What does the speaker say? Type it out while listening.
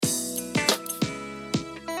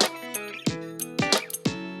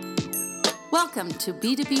Welcome to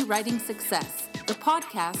B2B Writing Success, the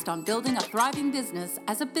podcast on building a thriving business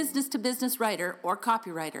as a business-to-business writer or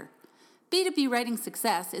copywriter. B2B Writing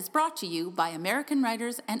Success is brought to you by American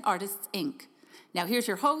Writers and Artists, Inc. Now here's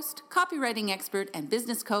your host, copywriting expert and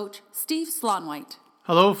business coach, Steve Slaunwhite.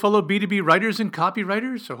 Hello, fellow B2B writers and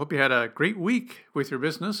copywriters. I hope you had a great week with your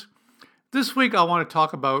business. This week, I want to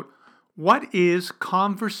talk about what is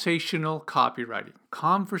conversational copywriting.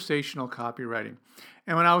 Conversational copywriting.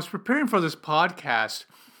 And when I was preparing for this podcast,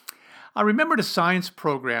 I remembered a science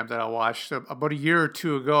program that I watched about a year or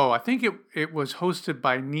two ago. I think it was hosted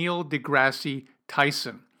by Neil deGrasse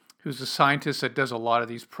Tyson, who's a scientist that does a lot of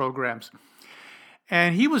these programs.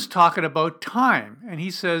 And he was talking about time. And he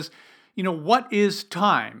says, what is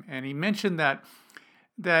time? And he mentioned that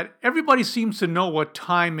everybody seems to know what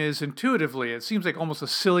time is intuitively. It seems like almost a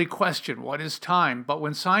silly question. What is time? But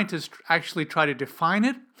when scientists actually try to define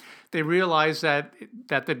it, they realize that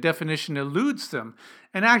the definition eludes them.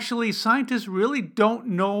 And actually, scientists really don't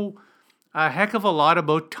know a heck of a lot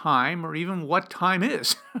about time or even what time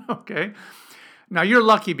is, okay? Now, you're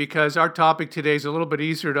lucky because our topic today is a little bit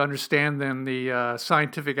easier to understand than the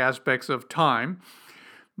scientific aspects of time.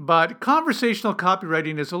 But conversational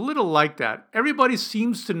copywriting is a little like that. Everybody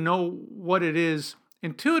seems to know what it is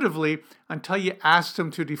intuitively until you ask them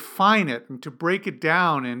to define it and to break it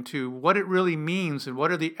down into what it really means and what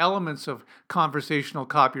are the elements of conversational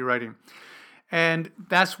copywriting. And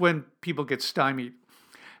that's when people get stymied.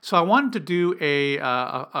 So I wanted to do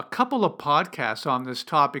a couple of podcasts on this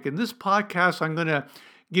topic. In this podcast, I'm going to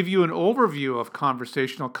give you an overview of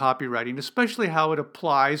conversational copywriting, especially how it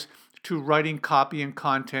applies to writing copy and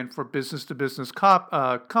content for business-to-business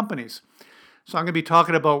companies. So I'm going to be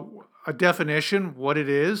talking about a definition, what it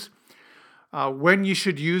is, when you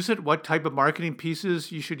should use it, what type of marketing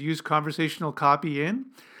pieces you should use conversational copy in,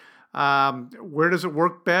 where does it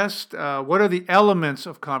work best, what are the elements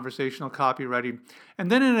of conversational copywriting. And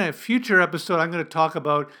then in a future episode, I'm going to talk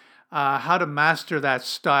about how to master that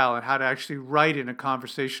style and how to actually write in a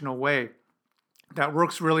conversational way. That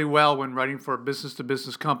works really well when writing for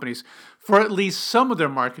business-to-business companies for at least some of their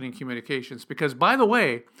marketing communications. Because, by the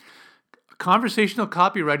way, conversational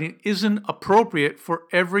copywriting isn't appropriate for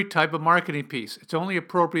every type of marketing piece. It's only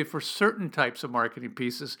appropriate for certain types of marketing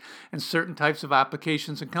pieces and certain types of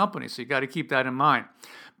applications and companies. So you got to keep that in mind.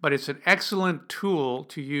 But it's an excellent tool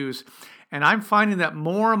to use. And I'm finding that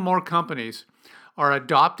more and more companies are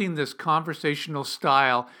adopting this conversational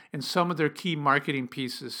style in some of their key marketing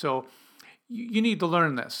pieces. So you need to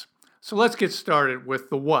learn this. So let's get started with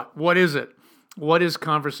the what. What is it? What is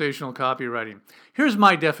conversational copywriting? Here's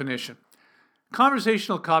my definition.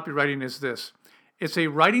 Conversational copywriting is this. It's a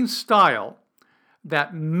writing style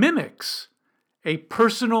that mimics a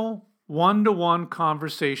personal one-to-one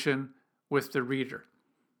conversation with the reader.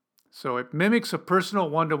 So it mimics a personal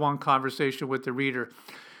one-to-one conversation with the reader.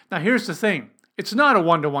 Now here's the thing. It's not a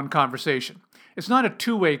one-to-one conversation. It's not a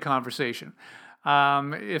two-way conversation.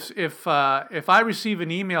 If I receive an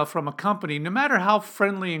email from a company, no matter how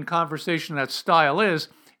friendly in conversation that style is,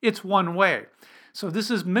 it's one way. So this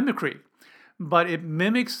is mimicry, but it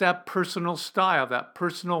mimics that personal style, that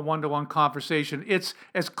personal one-to-one conversation. It's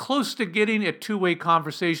as close to getting a two-way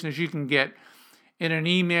conversation as you can get in an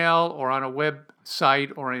email or on a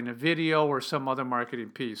website or in a video or some other marketing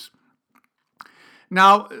piece.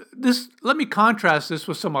 Now, let me contrast this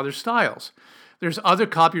with some other styles. There's other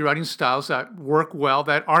copywriting styles that work well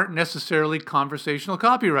that aren't necessarily conversational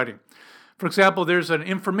copywriting. For example, there's an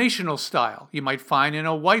informational style you might find in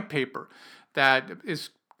a white paper that is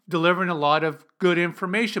delivering a lot of good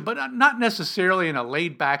information, but not necessarily in a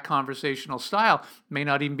laid-back conversational style, may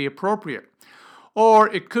not even be appropriate.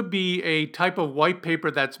 Or it could be a type of white paper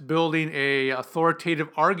that's building an authoritative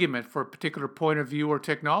argument for a particular point of view or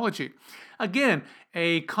technology. Again,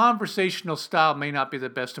 a conversational style may not be the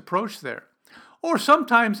best approach there. Or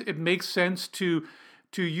sometimes it makes sense to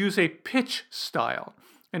use a pitch style.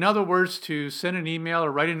 In other words, to send an email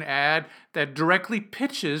or write an ad that directly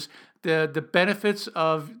pitches the benefits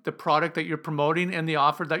of the product that you're promoting and the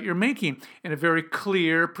offer that you're making in a very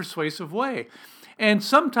clear, persuasive way. And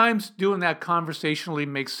sometimes doing that conversationally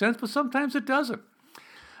makes sense, but sometimes it doesn't.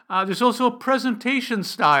 There's also a presentation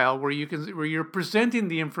style where you're presenting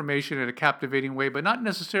the information in a captivating way, but not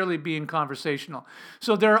necessarily being conversational.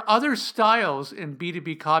 So there are other styles in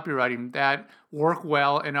B2B copywriting that work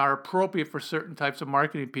well and are appropriate for certain types of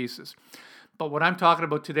marketing pieces. But what I'm talking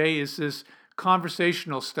about today is this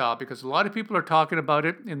conversational style, because a lot of people are talking about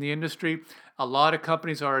it in the industry. A lot of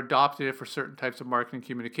companies are adopting it for certain types of marketing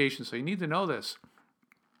communication. So you need to know this.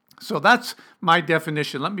 So that's my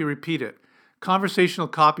definition. Let me repeat it. Conversational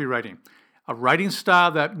copywriting, a writing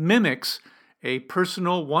style that mimics a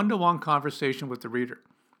personal one-to-one conversation with the reader.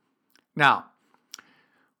 Now,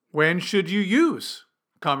 when should you use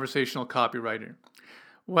conversational copywriting?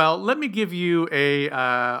 Well, let me give you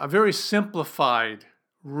a very simplified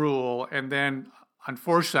rule, and then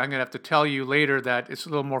unfortunately I'm going to have to tell you later that it's a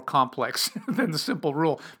little more complex than the simple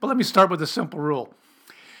rule. But let me start with the simple rule.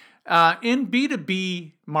 In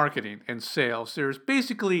B2B marketing and sales, there's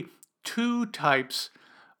basically two types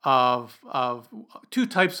of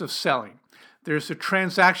selling. There's the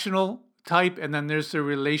transactional type, and then there's the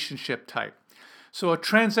relationship type. So a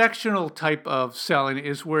transactional type of selling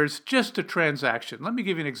is where it's just a transaction. Let me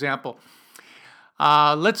give you an example.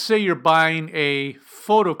 Let's say you're buying a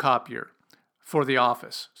photocopier for the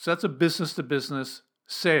office. So that's a business-to-business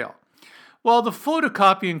sale. Well, the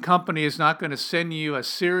photocopying company is not going to send you a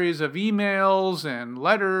series of emails and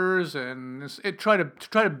letters and try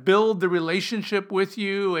to build the relationship with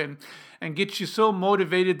you and get you so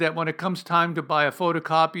motivated that when it comes time to buy a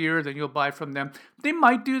photocopier, then you'll buy from them. They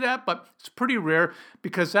might do that, but it's pretty rare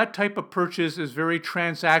because that type of purchase is very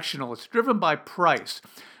transactional. It's driven by price.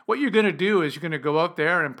 What you're going to do is you're going to go out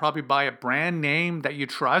there and probably buy a brand name that you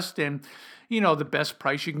trust and, the best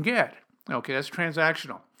price you can get. Okay, that's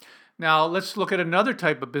transactional. Now, let's look at another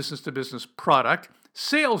type of business-to-business product,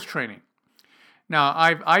 sales training. Now,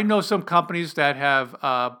 I know some companies that have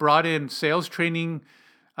brought in sales training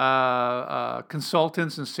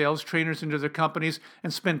consultants and sales trainers into their companies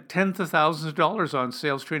and spent tens of thousands of dollars on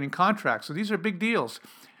sales training contracts. So these are big deals.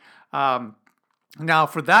 Now,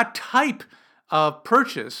 for that type of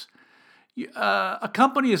purchase, a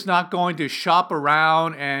company is not going to shop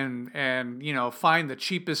around and find the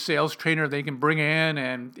cheapest sales trainer they can bring in,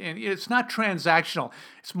 and it's not transactional.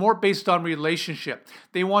 It's more based on relationship.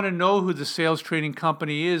 They want to know who the sales training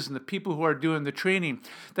company is and the people who are doing the training.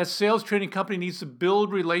 That sales training company needs to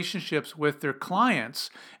build relationships with their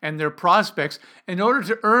clients and their prospects in order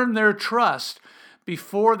to earn their trust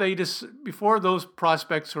before those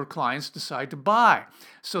prospects or clients decide to buy.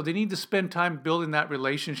 So they need to spend time building that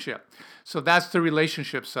relationship. So that's the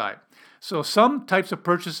relationship side. So some types of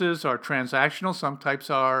purchases are transactional, some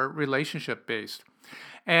types are relationship based.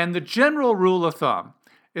 And the general rule of thumb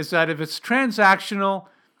is that if it's transactional,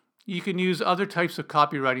 you can use other types of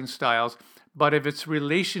copywriting styles, but if it's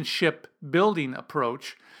relationship building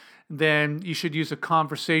approach, then you should use a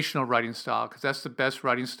conversational writing style because that's the best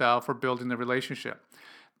writing style for building the relationship.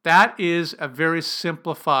 That is a very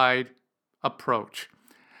simplified approach.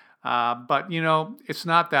 But it's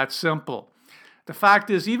not that simple. The fact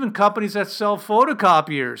is, even companies that sell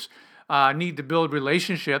photocopiers need to build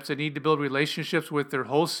relationships. They need to build relationships with their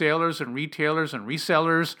wholesalers and retailers and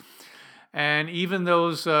resellers. And even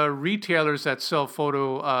those retailers that sell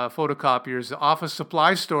photocopiers, the office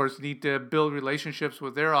supply stores need to build relationships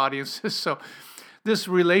with their audiences. So this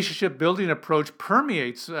relationship building approach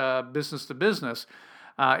permeates business to business.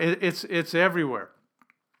 It's everywhere.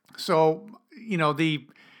 So,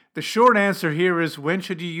 the short answer here is, when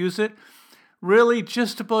should you use it? Really,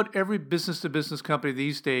 just about every business-to-business company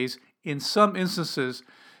these days, in some instances,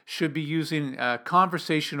 should be using a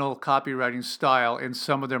conversational copywriting style in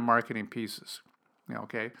some of their marketing pieces.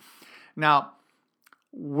 Okay. Now,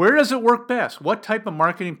 where does it work best? What type of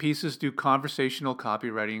marketing pieces do conversational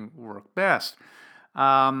copywriting work best?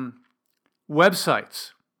 Websites.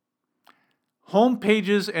 Home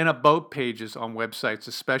pages and about pages on websites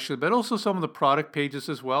especially, but also some of the product pages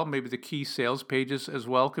as well. Maybe the key sales pages as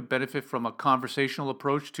well could benefit from a conversational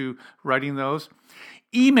approach to writing those.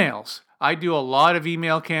 Emails. I do a lot of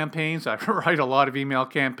email campaigns. I write a lot of email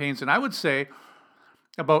campaigns, and I would say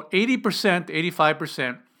about 80%,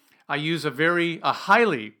 85%, I use a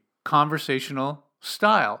highly conversational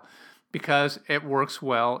style because it works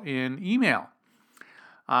well in email.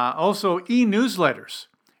 Also, e-newsletters.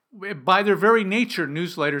 By their very nature,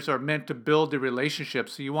 newsletters are meant to build a relationship.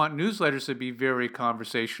 So you want newsletters to be very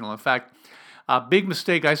conversational. In fact, a big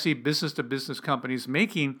mistake I see business-to-business companies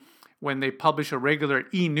making when they publish a regular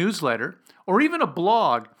e-newsletter or even a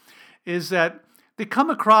blog is that they come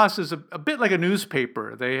across as a bit like a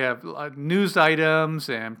newspaper. They have news items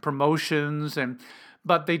and promotions,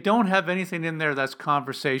 but they don't have anything in there that's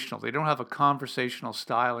conversational. They don't have a conversational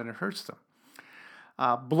style, and it hurts them.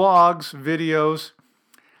 Blogs, videos,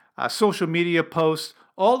 social media posts,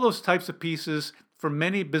 all those types of pieces for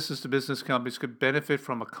many business-to-business companies could benefit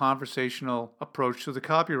from a conversational approach to the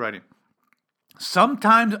copywriting.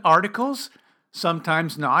 Sometimes articles,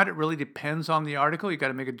 sometimes not. It really depends on the article. You got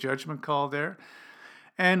to make a judgment call there.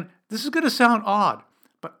 And this is going to sound odd,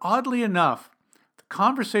 but oddly enough, the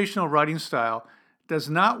conversational writing style does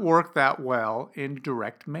not work that well in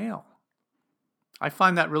direct mail. I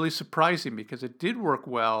find that really surprising because it did work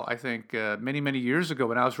well, I think, many, many years ago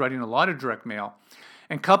when I was writing a lot of direct mail.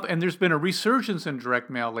 And there's been a resurgence in direct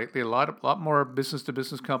mail lately. A lot more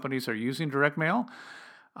business-to-business companies are using direct mail.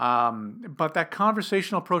 But that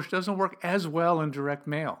conversational approach doesn't work as well in direct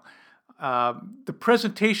mail. The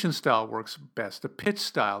presentation style works best. The pitch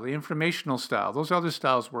style, the informational style, those other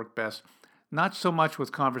styles work best. Not so much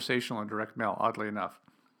with conversational and direct mail, oddly enough.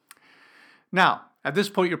 Now, at this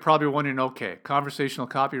point, you're probably wondering, okay, conversational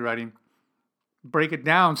copywriting, break it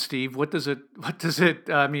down, Steve. What is conversational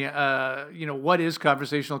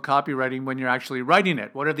copywriting when you're actually writing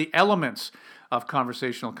it? What are the elements of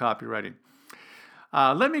conversational copywriting?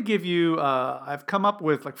 Let me give you, I've come up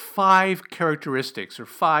with like 5 characteristics or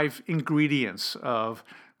 5 ingredients of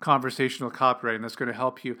conversational copywriting that's going to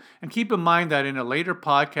help you. And keep in mind that in a later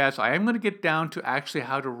podcast, I am going to get down to actually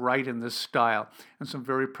how to write in this style and some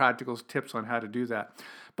very practical tips on how to do that.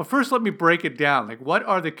 But first, let me break it down. Like, what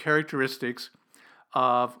are the characteristics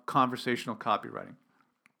of conversational copywriting?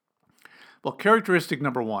 Well, characteristic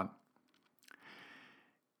number 1,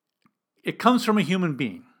 it comes from a human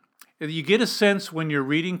being. You get a sense when you're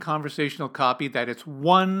reading conversational copy that it's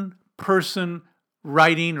one person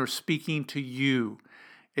writing or speaking to you.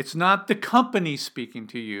 It's not the company speaking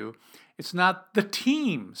to you. It's not the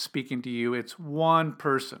team speaking to you. It's one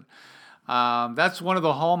person. That's one of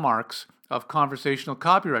the hallmarks of conversational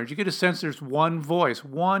copywriters. You get a sense there's one voice,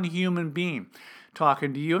 one human being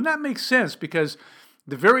talking to you. And that makes sense because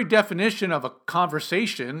the very definition of a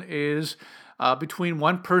conversation is between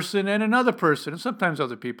one person and another person, and sometimes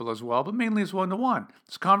other people as well, but mainly it's one-to-one.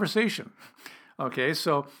 It's conversation. Okay,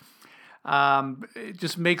 so it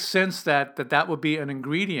just makes sense that would be an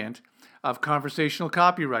ingredient of conversational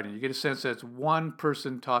copywriting. You get a sense that it's one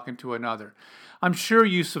person talking to another. I'm sure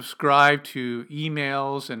you subscribe to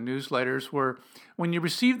emails and newsletters where when you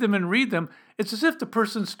receive them and read them, it's as if the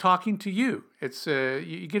person's talking to you. It's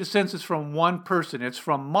you get a sense it's from one person. It's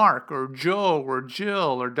from Mark or Joe or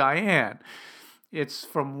Jill or Diane. It's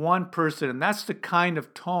from one person, and that's the kind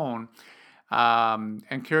of tone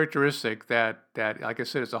and characteristic that, like I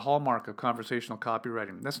said, is a hallmark of conversational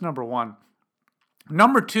copywriting. That's number 1.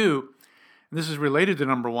 Number 2, and this is related to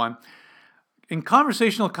number 1, in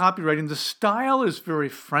conversational copywriting, the style is very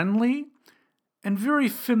friendly and very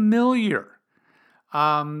familiar.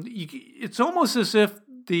 It's almost as if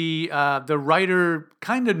the writer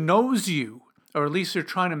kind of knows you, or at least they're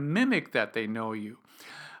trying to mimic that they know you.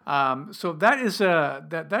 So that is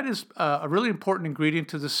a really important ingredient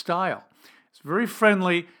to the style. It's very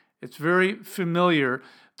friendly. It's very familiar.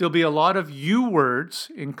 There'll be a lot of you words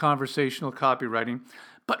in conversational copywriting,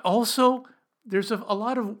 but also there's a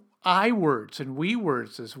lot of I words and we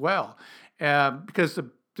words as well. Because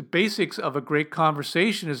the basics of a great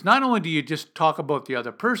conversation is not only do you just talk about the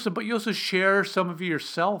other person, but you also share some of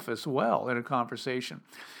yourself as well in a conversation.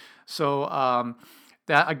 So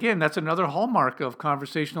that's another hallmark of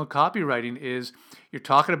conversational copywriting is you're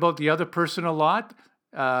talking about the other person a lot,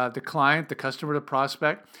 the client, the customer, the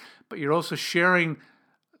prospect, but you're also sharing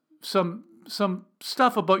some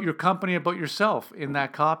stuff about your company, about yourself in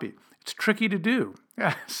that copy. It's tricky to do.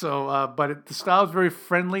 But the style is very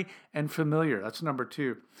friendly and familiar. That's number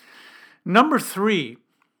 2. Number 3,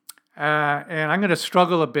 and I'm going to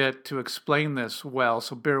struggle a bit to explain this well,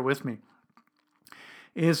 so bear with me,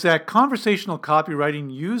 is that conversational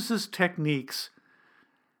copywriting uses techniques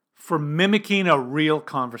for mimicking a real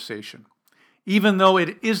conversation, even though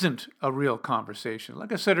it isn't a real conversation.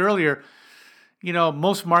 Like I said earlier,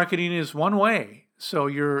 most marketing is one way. So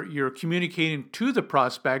you're communicating to the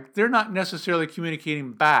prospect. They're not necessarily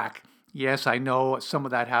communicating back. Yes, I know some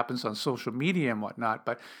of that happens on social media and whatnot,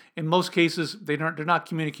 but in most cases, they're not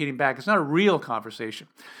communicating back. It's not a real conversation.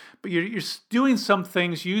 But you're doing some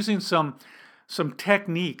things, using some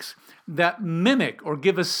techniques that mimic or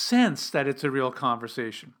give a sense that it's a real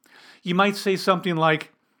conversation. You might say something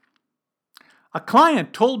like, a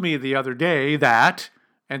client told me the other day that,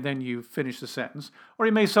 and then you finish the sentence. Or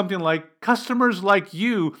you may say something like, customers like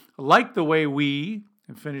you like the way we,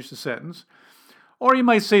 and finish the sentence. Or you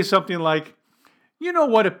might say something like, you know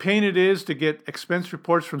what a pain it is to get expense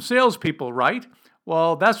reports from salespeople, right?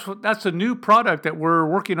 Well, that's a new product that we're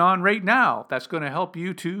working on right now. That's going to help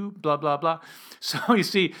you too, blah, blah, blah. So you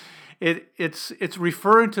see, it's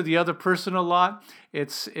referring to the other person a lot.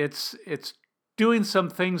 It's doing some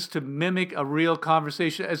things to mimic a real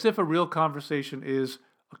conversation, as if a real conversation is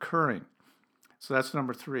occurring. So that's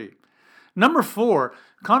number 3. Number 4,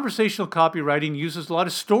 conversational copywriting uses a lot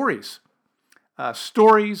of stories.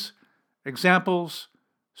 Stories, examples,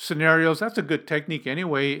 scenarios. That's a good technique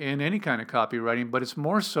anyway in any kind of copywriting, but it's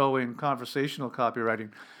more so in conversational copywriting.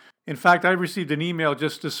 In fact, I received an email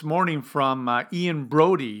just this morning from Ian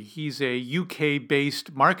Brody. He's a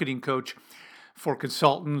UK-based marketing coach for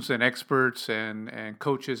consultants and experts and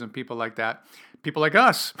coaches and people like that, people like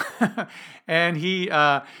us. And he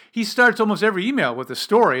starts almost every email with a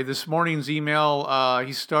story. This morning's email,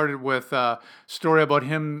 he started with a story about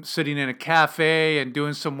him sitting in a cafe and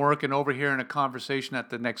doing some work and overhearing a conversation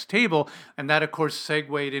at the next table. And that, of course,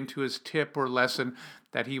 segued into his tip or lesson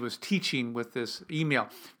that he was teaching with this email.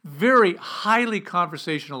 Very highly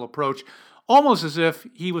conversational approach. Almost as if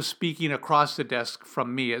he was speaking across the desk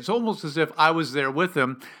from me. It's almost as if I was there with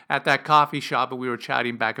him at that coffee shop and we were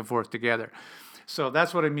chatting back and forth together. So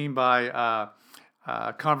that's what I mean by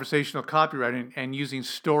conversational copywriting and using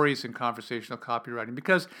stories in conversational copywriting.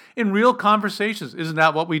 Because in real conversations, isn't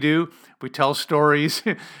that what we do? We tell stories.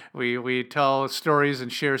 we tell stories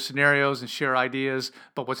and share scenarios and share ideas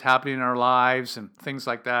about what's happening in our lives and things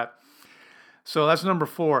like that. So that's number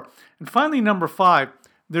 4. And finally, number 5.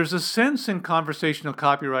 There's a sense in conversational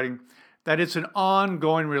copywriting that it's an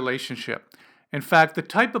ongoing relationship. In fact, the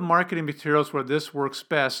type of marketing materials where this works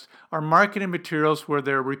best are marketing materials where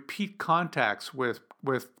there are repeat contacts with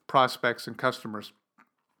prospects and customers.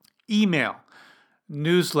 Email,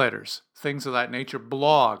 newsletters, things of that nature,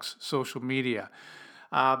 blogs, social media.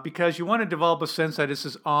 Because you want to develop a sense that it's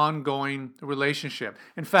this ongoing relationship.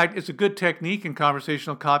 In fact, it's a good technique in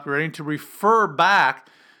conversational copywriting to refer back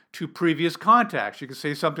to previous contacts. You can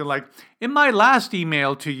say something like, in my last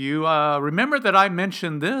email to you, remember that I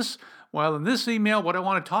mentioned this? Well, in this email, what I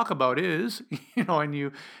want to talk about is, and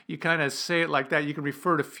you kind of say it like that. You can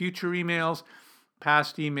refer to future emails,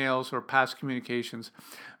 past emails, or past communications.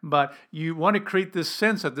 But you want to create this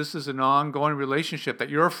sense that this is an ongoing relationship, that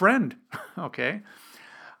you're a friend, okay?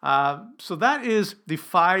 So that is the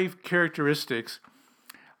 5 characteristics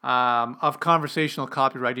of conversational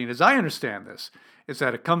copywriting as I understand this. Is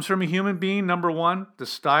that it comes from a human being, number 1. The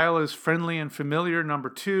style is friendly and familiar, number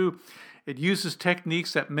 2. It uses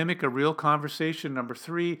techniques that mimic a real conversation, number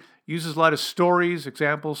 3. Uses a lot of stories,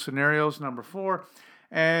 examples, scenarios, number 4.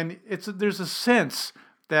 And there's a sense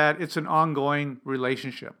that it's an ongoing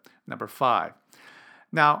relationship, number 5.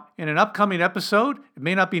 Now, in an upcoming episode, it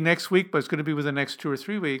may not be next week, but it's going to be within the next 2 or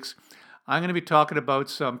 3 weeks, I'm going to be talking about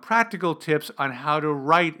some practical tips on how to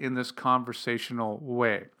write in this conversational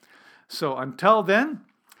way. So until then,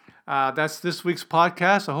 that's this week's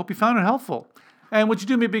podcast. I hope you found it helpful. And would you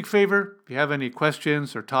do me a big favor? If you have any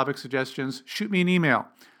questions or topic suggestions, shoot me an email.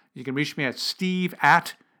 You can reach me at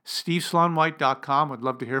steve@steveslonwhite.com. I'd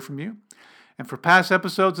love to hear from you. And for past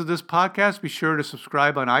episodes of this podcast, be sure to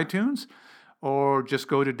subscribe on iTunes or just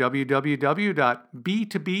go to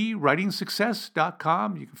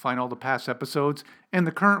www.b2bwritingsuccess.com. You can find all the past episodes and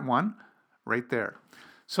the current one right there.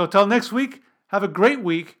 So until next week, have a great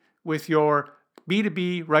week with your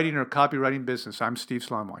B2B writing or copywriting business. I'm Steve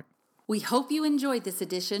Slonwhite. We hope you enjoyed this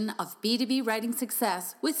edition of B2B Writing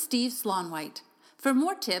Success with Steve Slonwhite. For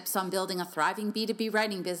more tips on building a thriving B2B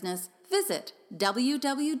writing business, visit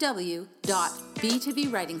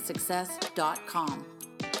www.b2bwritingsuccess.com.